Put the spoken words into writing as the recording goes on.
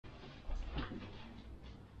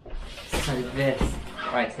So this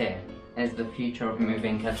right here is the future of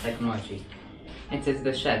moving CAD technology. It is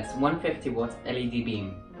the SHEHDS 150 watt LED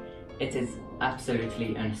beam. It is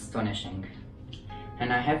absolutely astonishing.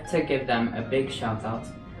 And I have to give them a big shout out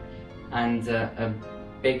and a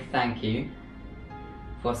big thank you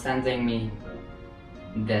for sending me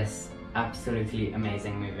this absolutely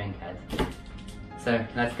amazing moving head. So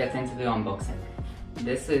let's get into the unboxing.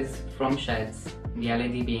 This is from SHEHDS, the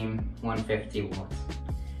LED beam 150 watt.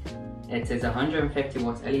 It is a 150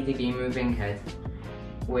 watt LED beam moving head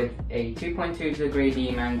with a 2.2 degree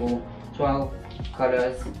beam angle, 12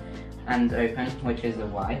 colors and open, which is a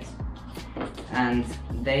white. And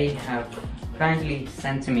they have kindly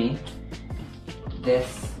sent to me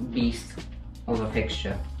this beast of a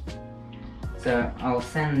fixture. So I'll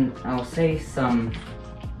say some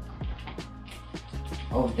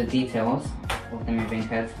of the details of the moving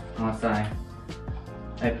head once I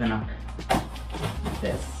open up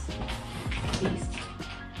this beast.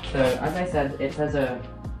 So as I said, it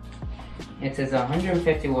is a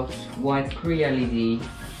 150 watt white Cree LED,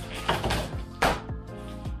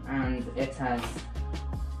 and it has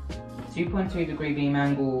 2.2 degree beam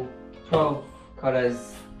angle, 12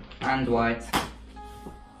 colors and white,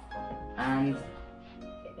 and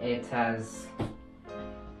it has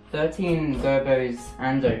 13 gobos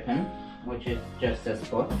and open, which is just a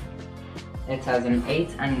spot. It has an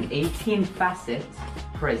 8 and 18 facet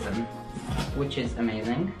prism, which is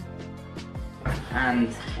amazing.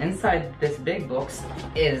 And inside this big box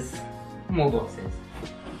is more boxes.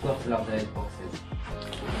 Gotta love those boxes.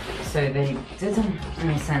 So they didn't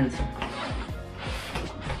only send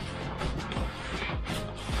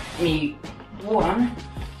me one,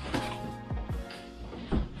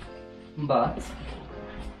 but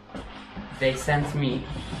they sent me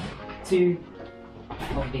two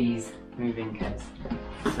of these moving kits.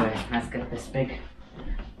 So let's get this big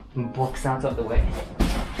box out of the way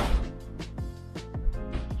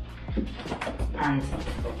and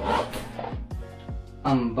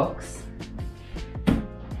unbox.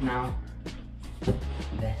 Now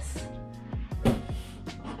this.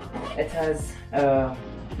 It has a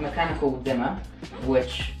mechanical dimmer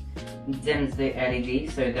which dims the LED,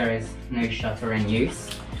 so there is no shutter in use,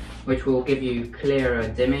 which will give you clearer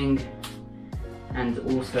dimming and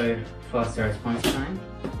also faster response time.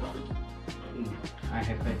 I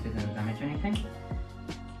hope it didn't damage anything.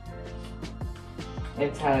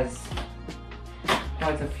 It has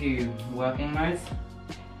quite a few working modes.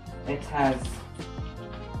 It has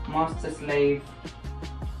master slave,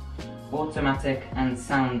 automatic and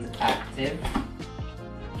sound active.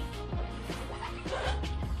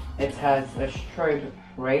 It has a strobe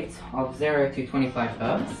rate of 0 to 25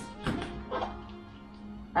 Hz,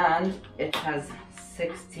 and it has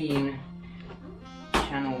 16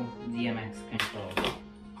 channel DMX control.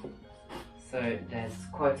 So there's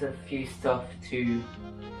quite a few stuff to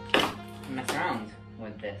mess around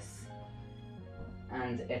with this.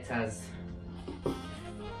 And it has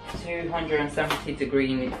 270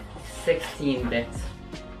 degree 16-bit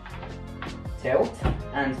tilt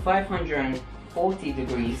and 540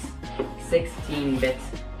 degrees 16-bit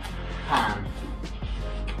pan.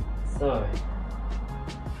 So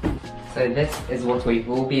this is what we've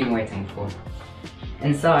all been waiting for.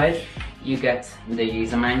 Inside you get the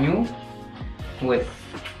user manual with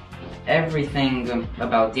everything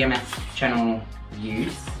about DMX channel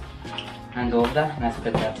use and all of that. Let's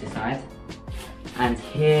put that aside. And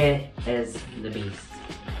here is the beast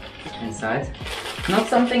inside. Not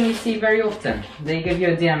something you see very often. They give you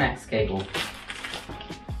a DMX cable.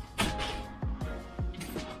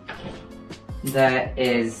 There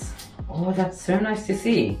is, oh, that's so nice to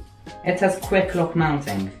see. It has quick lock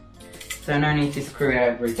mounting, so no need to screw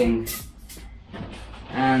everything.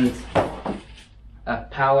 And a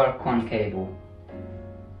power con cable.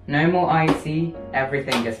 No more IC,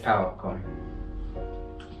 everything is power con.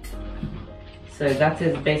 So that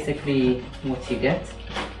is basically what you get.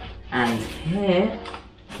 And here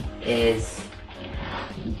is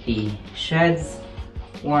the SHEHDS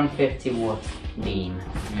 150 watt beam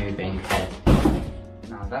moving head.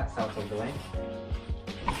 Now that's out of the way.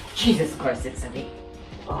 Jesus Christ, it's heavy.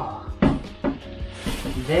 Oh.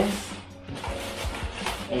 This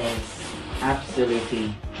is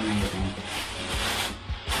absolutely amazing.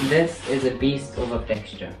 This is a beast of a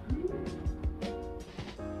fixture.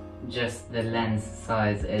 Just the lens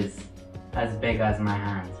size is as big as my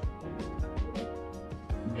hand.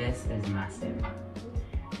 This is massive.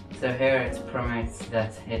 So here it promotes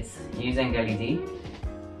that it's using LED,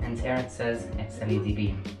 and here it says it's LED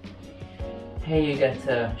beam. Here you get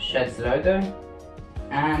a SHEHDS logo,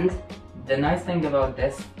 and the nice thing about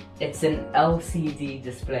this, it's an LCD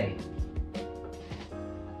display.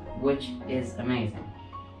 which is amazing.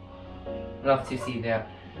 Love to see the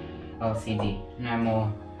LCD, no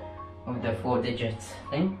more of the 4 digits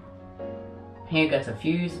thing. Here you get a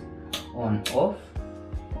fuse, on, off,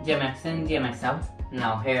 DMX in, DMX out.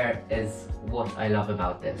 Now here is what I love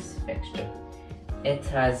about this fixture. It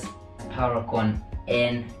has a power con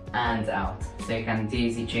in and out, so you can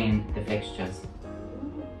daisy chain the fixtures.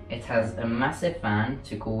 It has a massive fan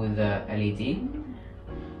to cool the LED,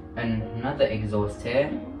 another exhaust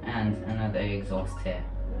here, and another exhaust here.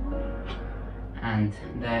 And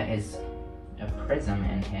there is a prism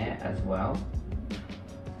in here as well,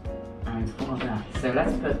 and all that. So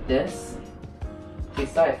let's put this to the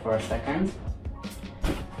side for a second,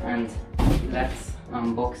 and let's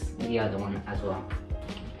unbox the other one as well.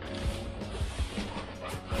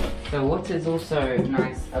 So what is also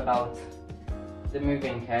nice about the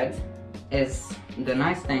moving head is, the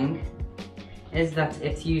nice thing is that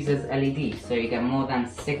it uses LED, so you get more than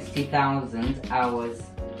 60,000 hours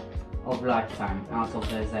of lifetime out of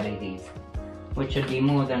those LEDs, which should be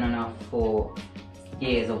more than enough for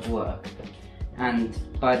years of work. And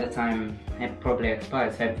by the time it probably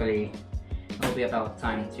expires, hopefully it will be about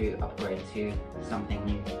time to upgrade to something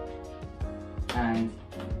new. And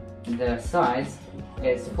the size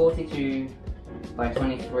is 42 by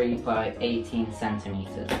 23 by 18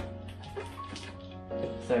 centimeters.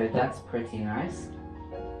 So that's pretty nice.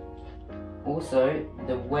 Also,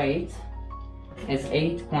 the weight is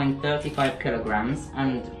 8.35 kilograms,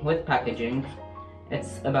 and with packaging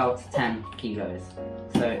it's about 10 kilos.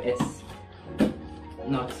 So it's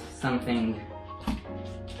not something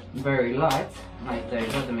very light like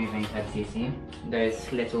those other moving heads you see,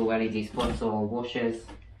 those little LED spots or washers.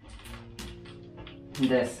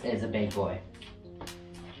 This is a big boy.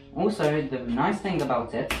 Also, the nice thing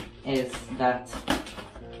about it is that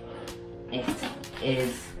it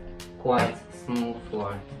is quite small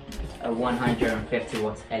for a 150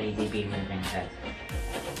 watt LED beam moving head.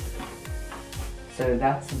 So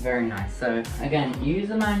that's very nice. So again, use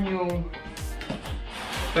a manual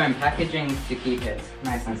foam packaging to keep it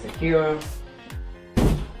nice and secure.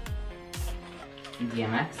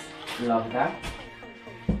 DMX, love that.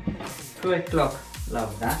 Quick lock,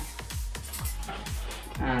 love that.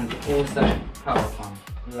 And also power-con,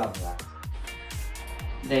 love that.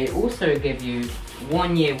 They also give you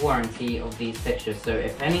 1 year warranty of these fixtures, so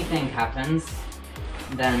if anything happens,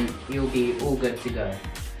 then you'll be all good to go.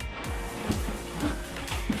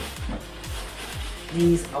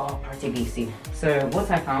 These are pretty beastie. So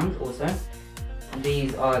what I found also,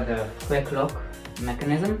 these are the quick lock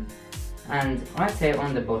mechanism, and right here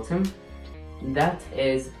on the bottom, that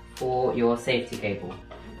is for your safety cable.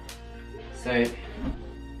 So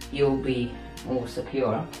you'll be all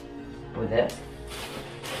secure with it.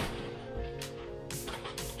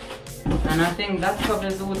 And I think that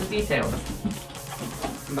covers all the details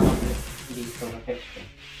about these sort of fixture.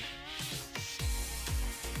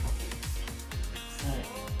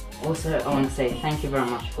 So, also I want to say thank you very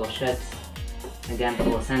much for SHEHDS again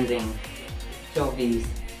for sending 2 of these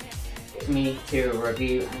to me to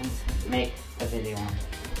review and make a video on.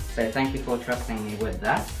 So thank you for trusting me with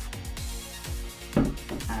that.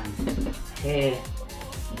 And here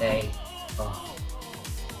they are.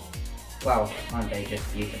 Wow, aren't they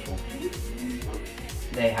just beautiful?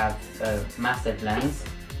 They have a massive lens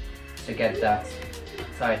to get that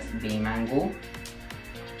tight beam angle.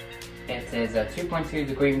 It is a 2.2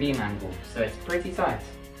 degree beam angle, so it's pretty tight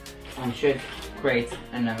and should create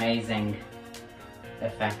an amazing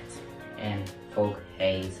effect in fog,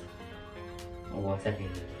 haze, or whatever you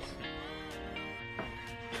use.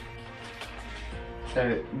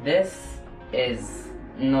 So this is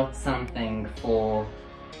not something for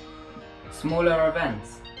smaller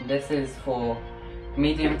events. This is for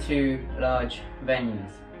medium to large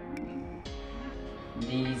venues.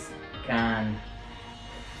 These can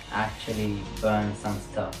actually burn some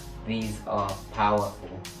stuff. These are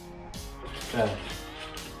powerful. So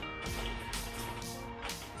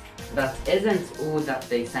that isn't all that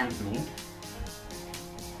they sent me.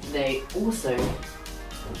 They also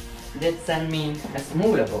did send me a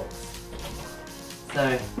smaller box.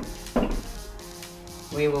 So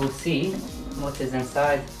we will see what is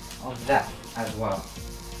inside of that as well.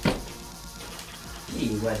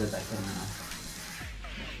 See where does that come now?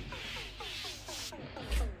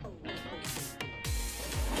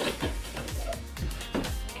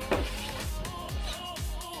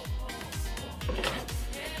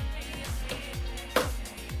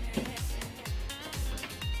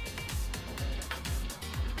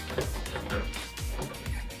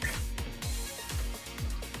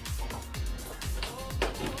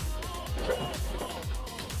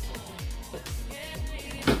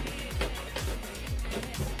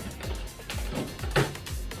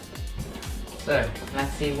 So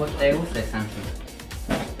let's see what they also sent me.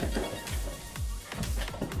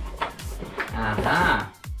 Aha!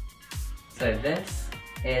 So this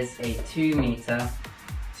is a 2 meter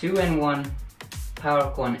 2-in-1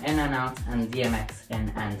 power cord in and out and DMX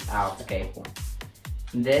in and out cable.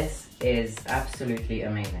 This is absolutely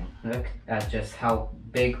amazing. Look at just how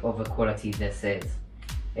big of a quality this is.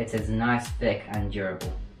 It is nice, thick and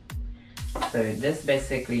durable. So this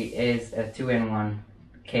basically is a 2-in-1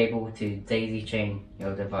 cable to daisy chain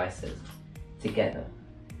your devices together.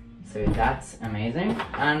 So that's amazing.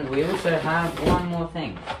 And we also have one more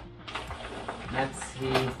thing. Let's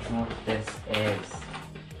see what this is.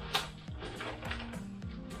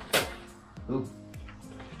 Ooh.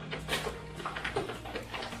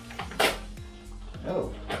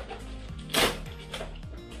 Oh.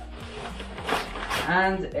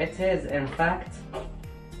 And it is in fact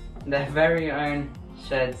their very own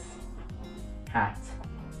SHEHDS hat.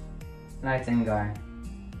 Lighting guys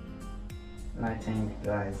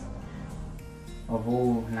of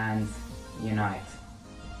all lands unite.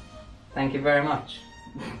 Thank you very much.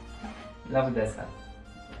 Love this hat.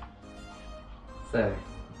 So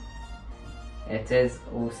it is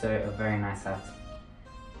also a very nice hat.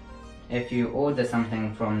 If you order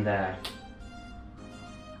something from their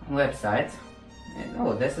website,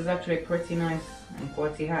 oh, this is actually a pretty nice and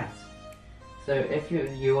quality hat. So if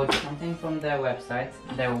you order something from their website,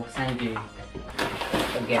 they will send you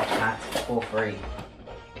a gift hat for free.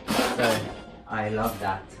 So I love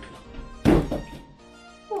that.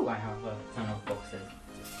 Oh, I have a ton of boxes.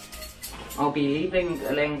 I'll be leaving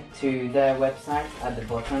a link to their website at the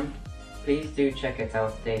bottom. Please do check it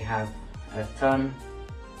out. They have a ton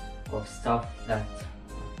of stuff that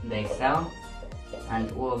they sell,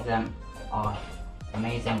 and all of them are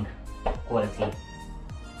amazing quality.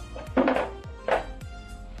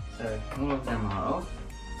 So all of them are off.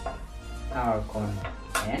 Power cord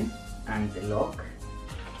in and lock.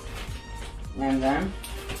 And then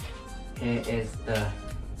here is the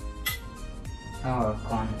power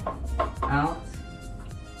cord out.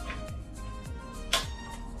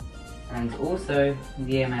 And also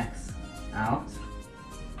DMX out.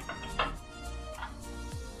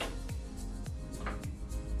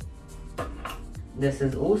 This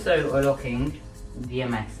is also a locking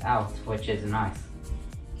DMX out, which is nice.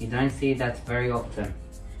 You don't see that very often.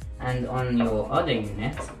 And on your other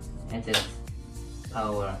unit, it is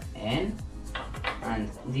power in and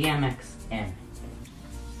DMX in.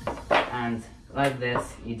 And like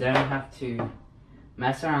this, you don't have to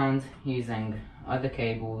mess around using other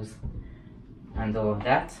cables and all of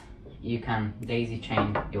that. You can daisy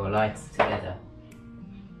chain your lights together.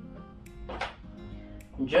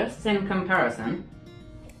 Just in comparison,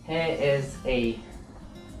 here is a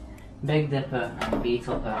Big Dipper and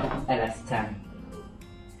B-Topper LS10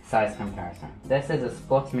 size comparison. This is a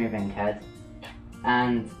spot moving head,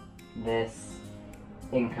 and this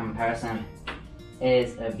in comparison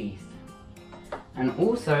is a beast. And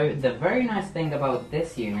also the very nice thing about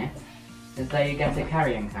this unit is that you get a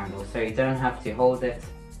carrying handle, so you don't have to hold it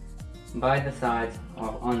by the side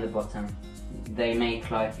or on the bottom. They make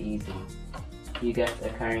life easy. You get a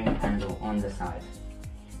carrying handle on the side.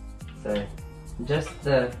 So just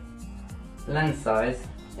the lens size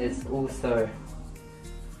is also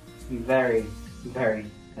very, very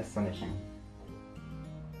astonishing.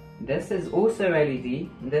 This is also LED.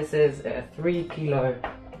 This is a 3 kilo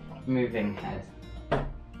moving head,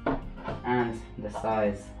 and the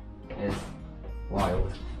size is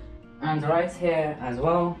wild. And right here as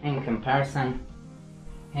well, in comparison,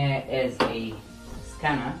 here is a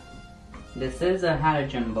scanner. This is a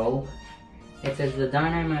halogen bulb. It is the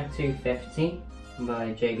Dynamo 250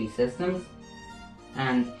 by JB Systems,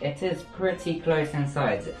 and it is pretty close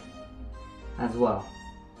inside as well.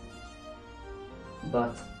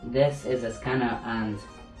 But this is a scanner and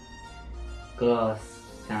glass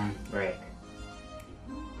can break.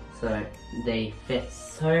 So they fit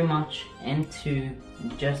so much into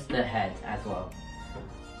just the head as well.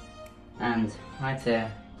 And right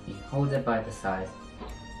here, you hold it by the side,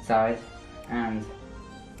 and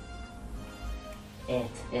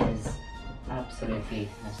it is absolutely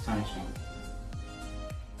astonishing.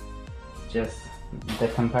 Just the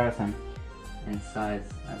comparison in size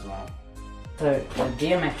as well. So the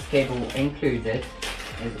DMX cable included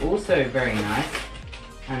is also very nice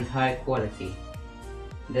and high quality.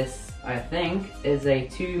 This, I think, is a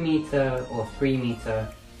 2 meter or 3 meter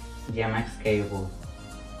DMX cable.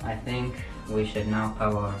 I think we should now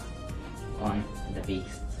power on the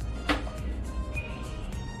beast.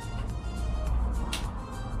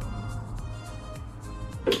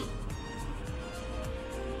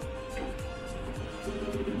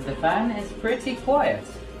 The fan is pretty quiet.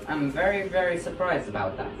 I'm very surprised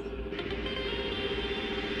about that.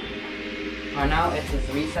 Right now it is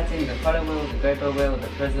resetting the color wheel, the gobo wheel, the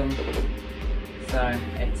prism, so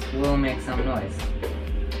it will make some noise.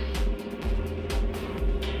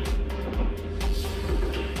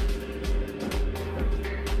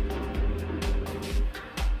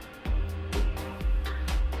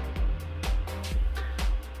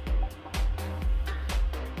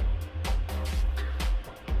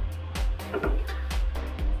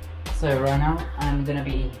 So right now I'm gonna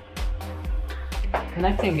be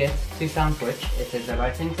connecting it to SoundSwitch. It is a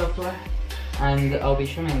lighting software, and I'll be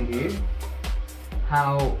showing you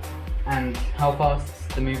how fast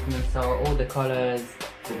the movements are, all the colors,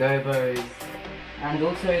 the gobos, and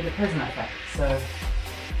also the prism effect. So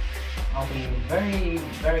I'll be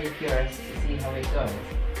very curious to see how it goes.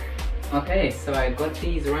 Okay, so I got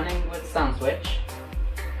these running with SoundSwitch,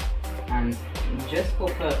 and just for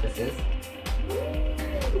purposes,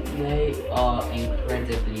 they are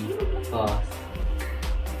incredibly fast.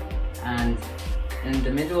 And in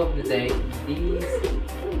the middle of the day, these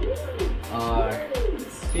are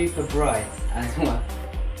super bright as well.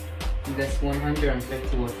 This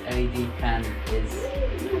 150 watt LED fan is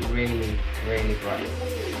really bright.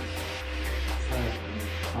 So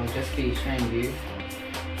I'll just be showing you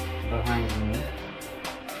behind me.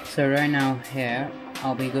 So right now here,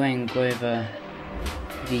 I'll be going over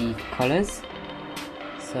the colors.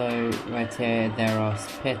 So right here there are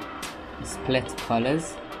split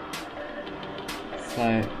colors.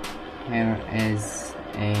 So here is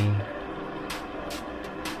a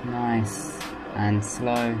nice and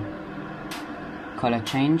slow color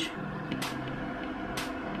change.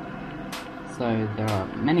 So there are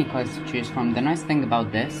many colors to choose from. The nice thing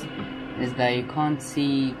about this is that you can't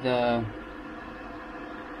see the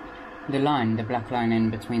black line in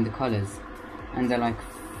between the colors, and they're like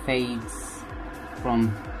fades from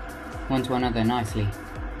one to another nicely.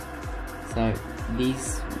 So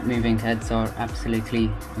these moving heads are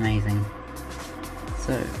absolutely amazing.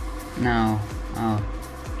 So now I'll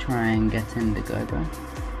try and get in the gobo.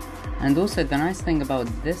 And also the nice thing about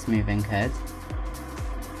this moving head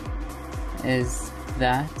is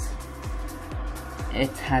that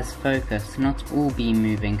it has focus. Not all beam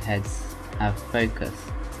moving heads have focus.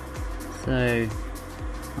 So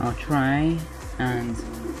I'll try and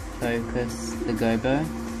focus the gobo.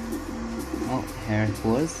 Oh, here it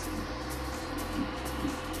was.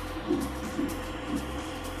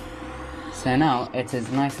 So now it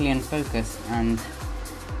is nicely in focus, and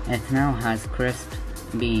it now has crisp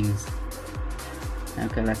beams.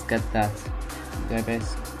 Okay, let's get that gobo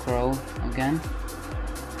scroll again.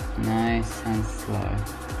 Nice and slow.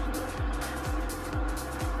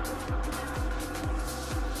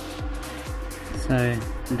 So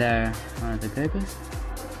there are the gobos.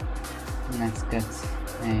 Let's get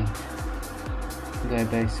a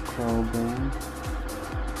gobo scroll going.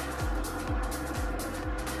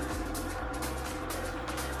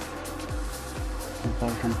 If I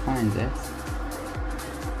can find it.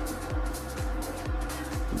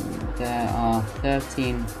 There are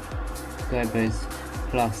 13 gobos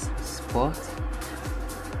plus spot,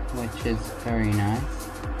 which is very nice.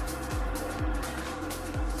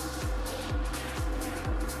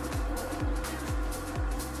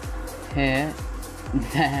 Here,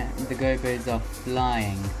 the gobos are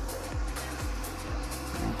flying.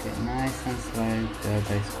 Okay, nice and slow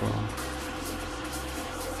gobo scroll.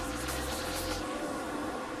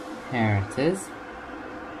 Here it is.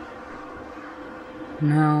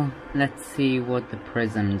 Now, let's see what the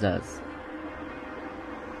prism does.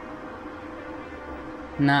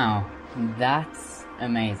 Now, that's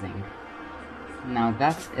amazing. Now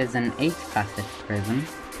that is an 8 facet prism.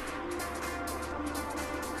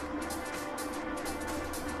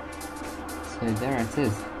 So there it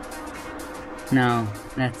is. Now,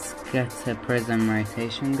 let's get a prism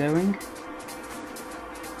rotation going.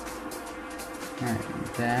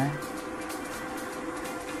 Right there.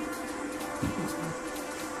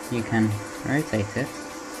 You can rotate it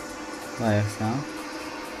by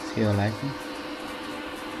yourself to your liking.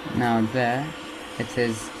 Now there, it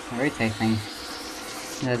is rotating.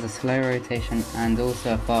 There's a slow rotation and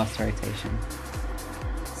also a fast rotation.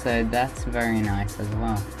 So that's very nice as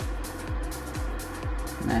well.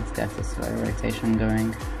 Let's get a slow rotation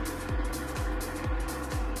going.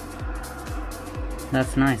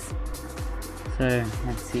 That's nice. So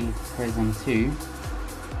let's see prism 2.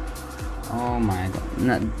 Oh my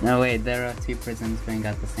god. No wait, there are 2 prisms going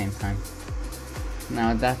at the same time.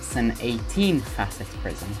 Now that's an 18 facet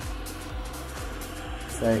prism.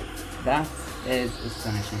 So that is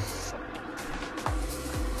astonishing.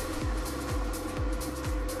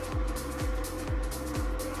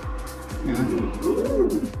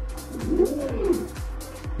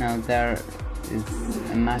 Now there is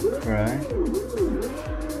a macro.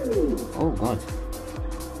 Oh god.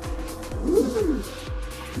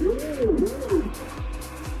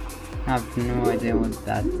 I have no idea what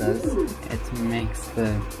that does. It makes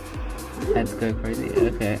the heads go crazy.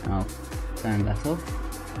 Okay, I'll turn that off.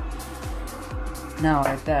 Now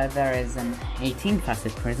right there is an 18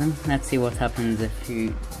 facet prism. Let's see what happens if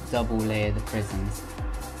you double layer the prisms.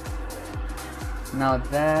 Now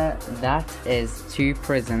that is 2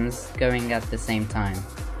 prisms going at the same time.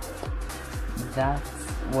 That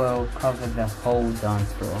will cover the whole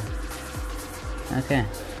dance floor. Okay,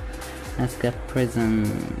 let's get prism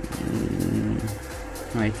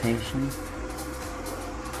rotation.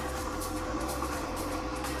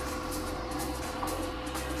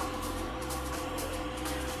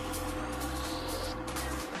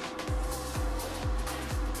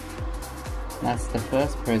 That's the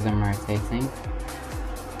first prism rotating.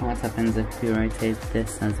 What happens if you rotate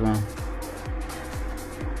this as well?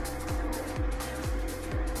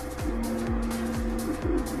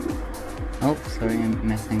 Oh, sorry, I'm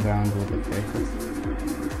messing around with the focus.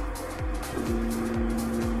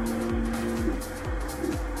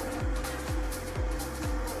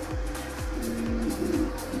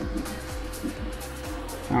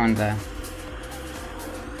 On there.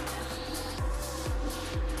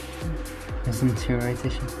 Isn't two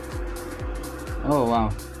rotation? Oh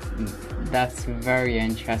wow, that's very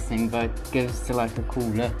interesting, but gives like a cool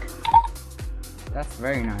look. That's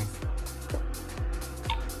very nice.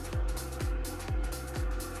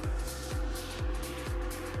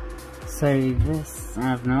 So this, I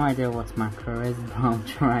have no idea what macro is, but I'll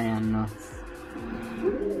try and not.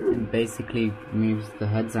 It basically moves the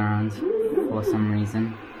heads around for some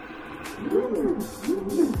reason.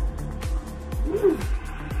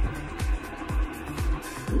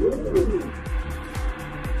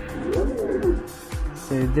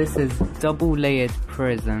 So this is double layered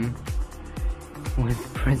prism with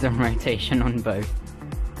prism rotation on both.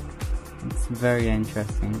 It's very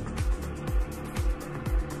interesting.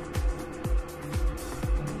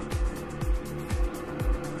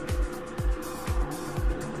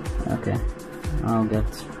 Okay, I'll get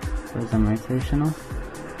prism rotation off.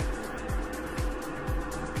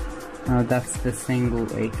 Oh, that's the single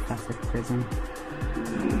 8 facet prism.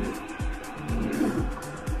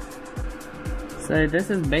 So this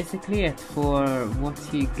is basically it for what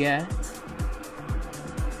you get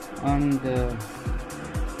on the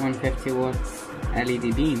 150 watts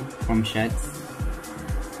LED beam from SHEHDS.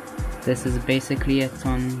 This is basically it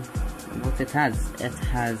on what it has. It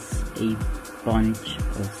has a bunch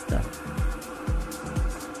of stuff.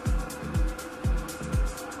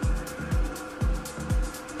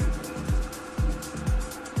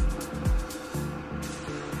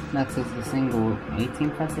 That is the single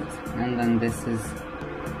 18 facet, and then this is,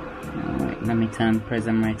 wait, let me turn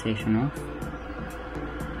prism rotation off.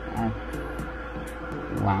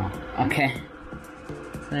 Wow, okay.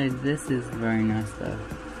 So this is very nice though.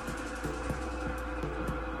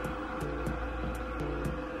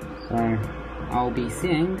 So I'll be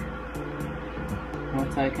seeing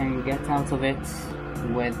what I can get out of it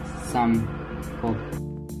with some hope.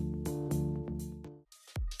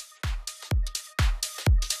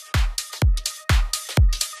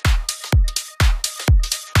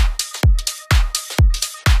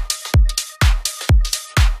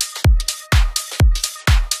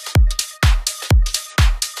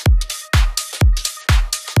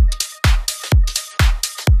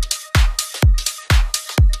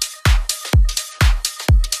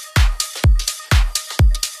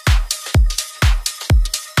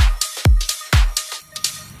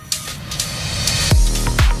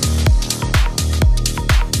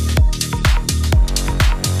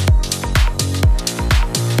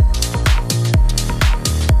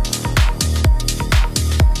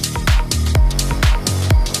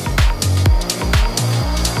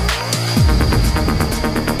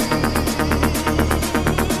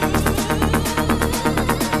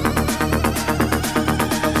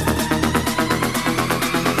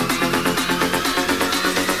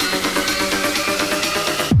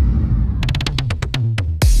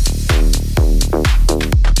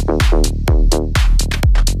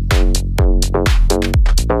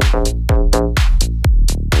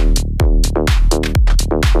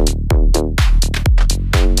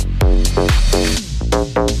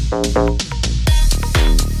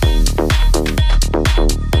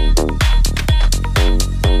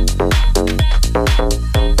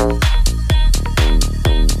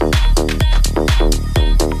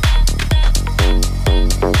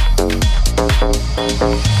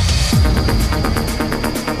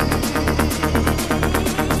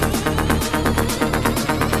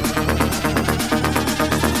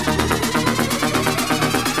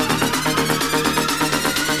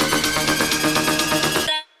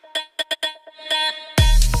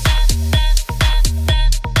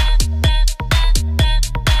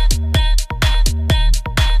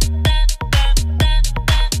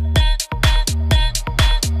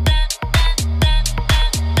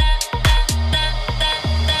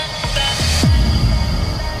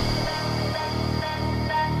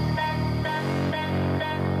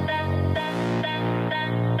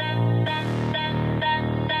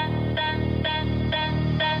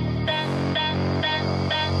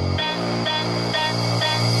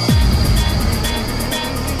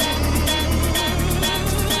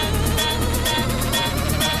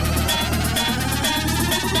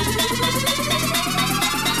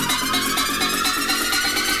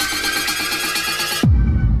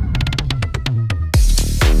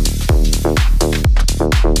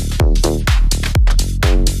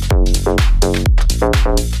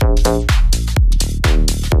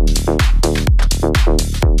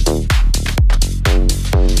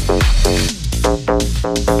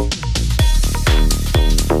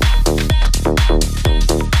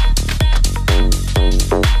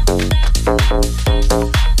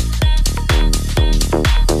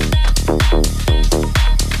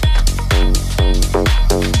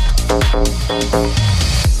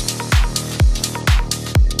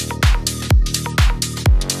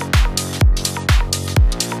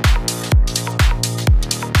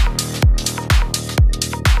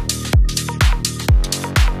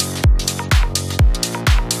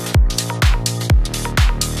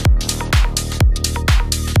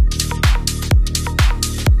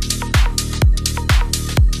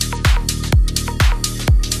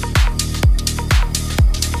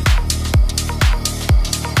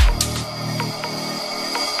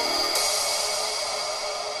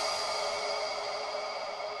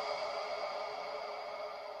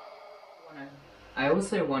 I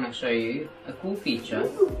also want to show you a cool feature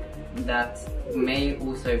that may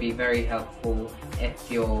also be very helpful if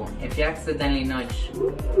you accidentally nudge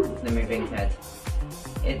the moving head.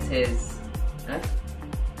 It is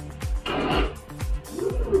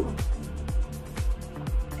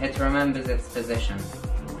it remembers its position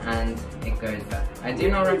and it goes back. I do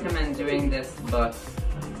not recommend doing this, but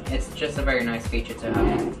it's just a very nice feature to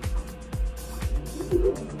have.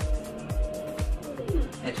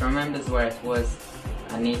 It remembers where it was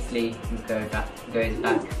and neatly goes back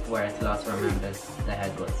where it last remembers the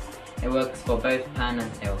head was. It works for both pan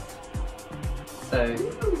and tilt. So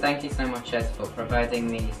thank you so much, SHEHDS, for providing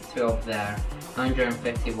me two of their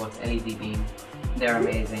 150 watt LED beam. They're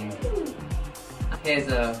amazing. Here's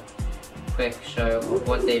a quick show of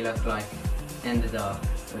what they look like in the dark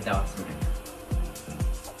without smoke.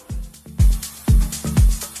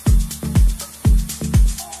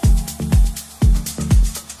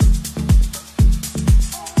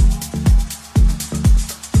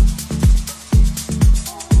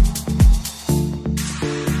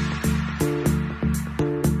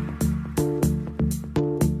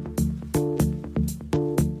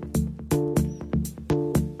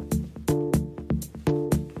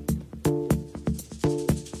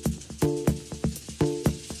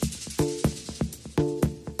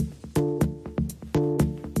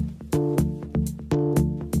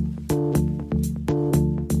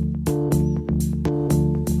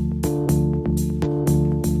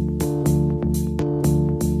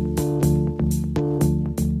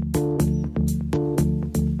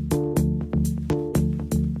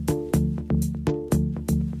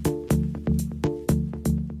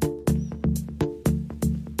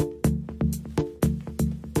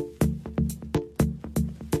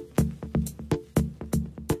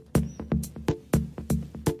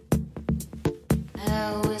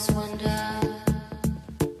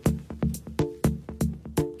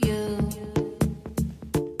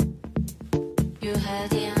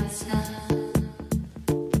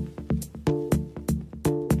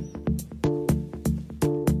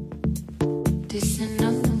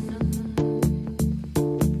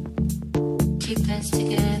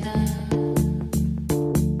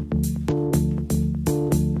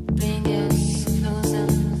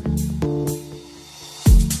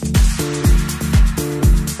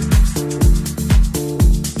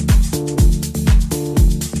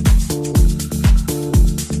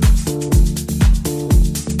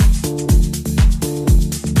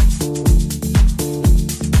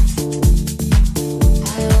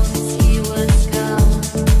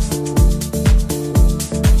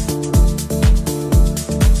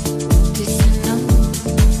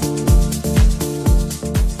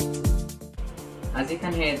 As you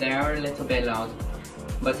can hear, they are a little bit loud,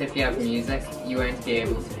 but if you have music, you won't be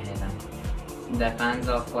able to hear them. The fans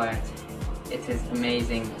are quiet, it is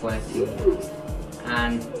amazing quality,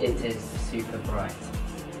 and it is super bright.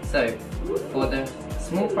 So, for the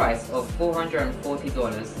small price of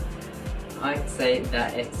 $440, I'd say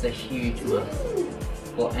that it's a huge must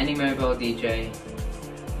for any mobile DJ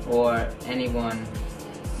or anyone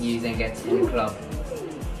using it in a club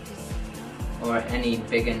or any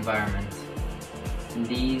big environment.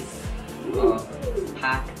 These are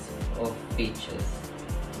packed of features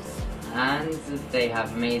and they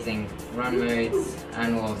have amazing run modes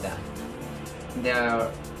and all of that. They are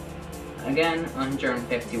again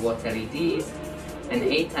 150 watt LEDs, an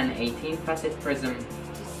 8 and 18 facet prism,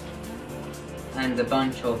 and a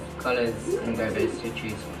bunch of colors and gobos to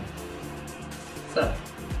choose from. So,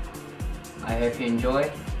 I hope you enjoy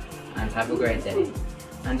and have a great day.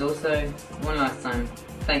 And also, one last time,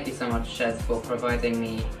 thank you so much, SHEHDS, for providing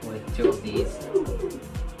me with two of these.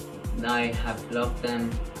 I have loved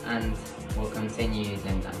them and will continue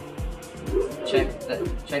using them.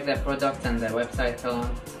 Check their product and their website out.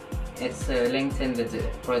 It's linked in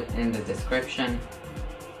the description.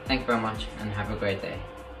 Thank you very much and have a great day.